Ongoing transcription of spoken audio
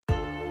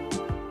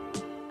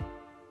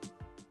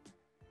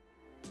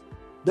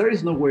There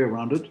is no way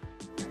around it.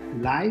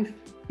 Life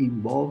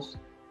involves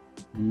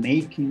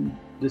making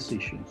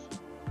decisions.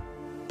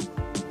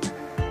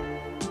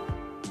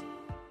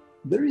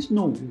 There is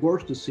no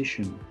worse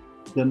decision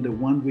than the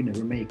one we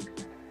never make,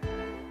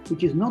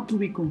 which is not to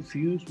be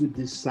confused with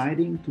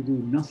deciding to do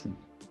nothing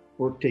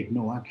or take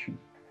no action,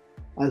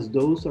 as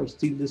those are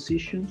still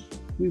decisions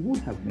we would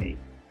have made.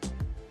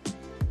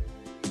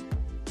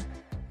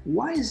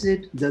 Why is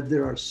it that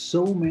there are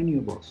so many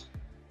of us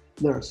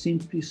that are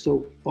simply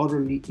so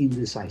utterly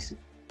indecisive,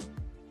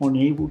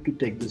 unable to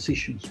take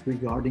decisions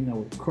regarding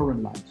our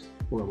current lives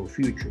or our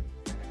future?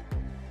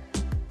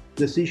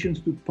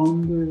 Decisions to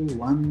ponder,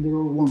 wander,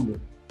 or wonder,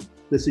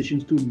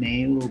 decisions to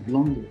nail or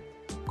blunder,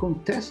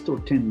 contest or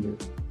tender,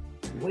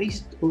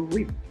 waste or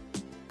reap,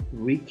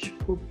 reach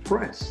or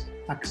press,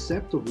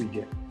 accept or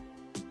reject,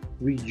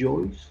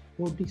 rejoice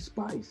or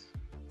despise,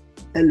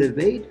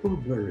 elevate or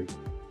bury,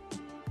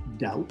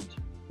 doubt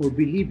or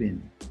believe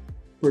in,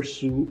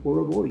 pursue or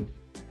avoid,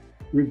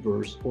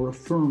 reverse or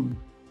affirm,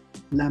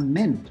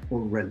 lament or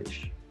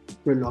relish,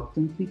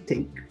 reluctantly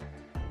take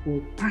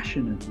or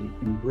passionately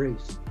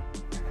embrace.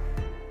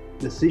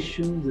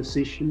 Decisions,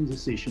 decisions,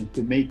 decisions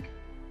to make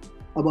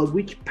about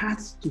which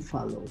paths to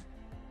follow,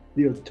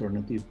 the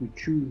alternative we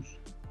choose,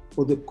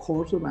 or the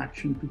course of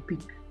action to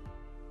pick.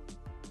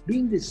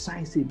 Being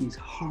decisive is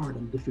hard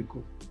and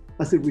difficult,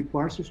 as it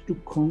requires us to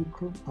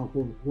conquer our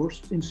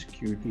worst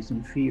insecurities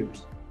and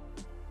fears.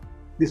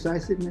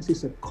 Decisiveness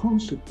is a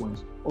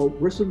consequence of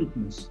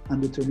resoluteness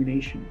and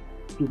determination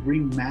to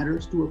bring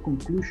matters to a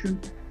conclusion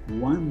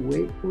one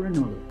way or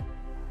another.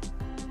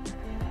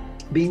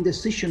 Being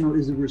decisional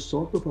is the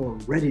result of our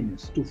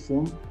readiness to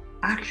form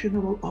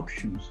actionable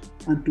options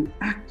and to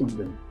act on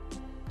them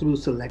through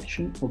the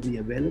selection of the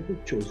available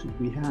choices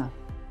we have.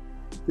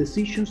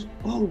 Decisions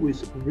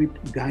always reap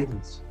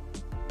guidance.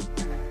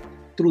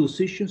 Through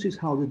decisions is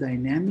how the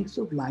dynamics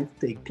of life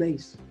take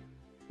place.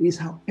 It is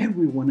how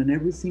everyone and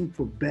everything,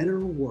 for better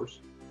or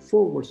worse,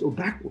 forwards or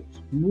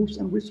backwards, moves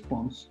and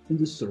responds in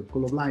the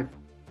circle of life.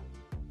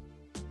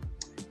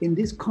 In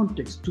this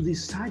context, to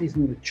decide is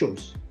not a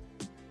choice,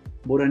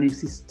 but an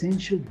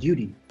existential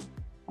duty,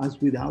 as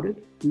without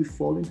it, we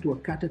fall into a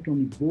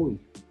catatonic void,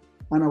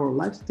 and our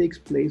lives takes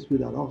place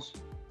without us,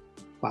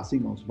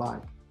 passing us by.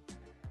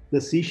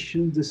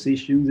 Decisions,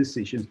 decisions,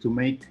 decisions to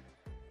make.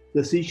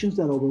 Decisions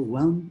that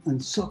overwhelm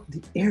and suck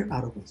the air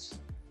out of us.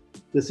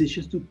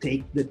 Decisions to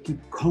take that keep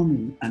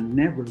coming and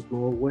never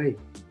go away.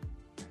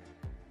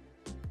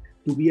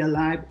 To be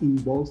alive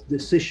involves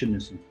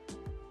decisionism.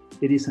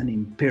 It is an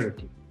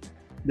imperative.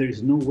 There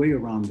is no way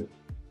around it.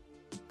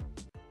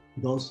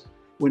 Thus,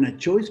 when a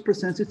choice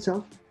presents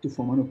itself to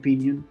form an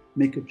opinion,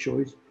 make a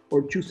choice,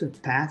 or choose a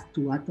path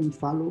to act and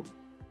follow,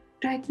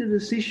 take the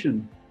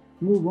decision,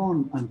 move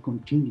on, and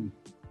continue.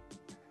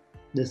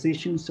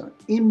 Decisions are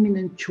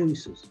imminent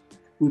choices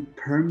we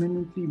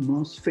permanently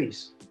must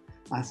face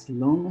as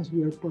long as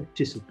we are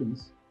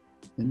participants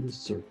in the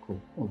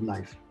circle of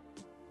life.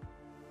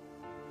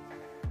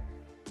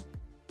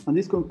 And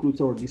this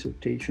concludes our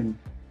dissertation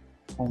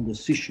on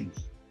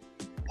decisions,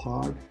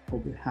 part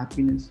of the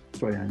Happiness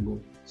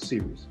Triangle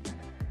series.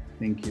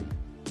 Thank you.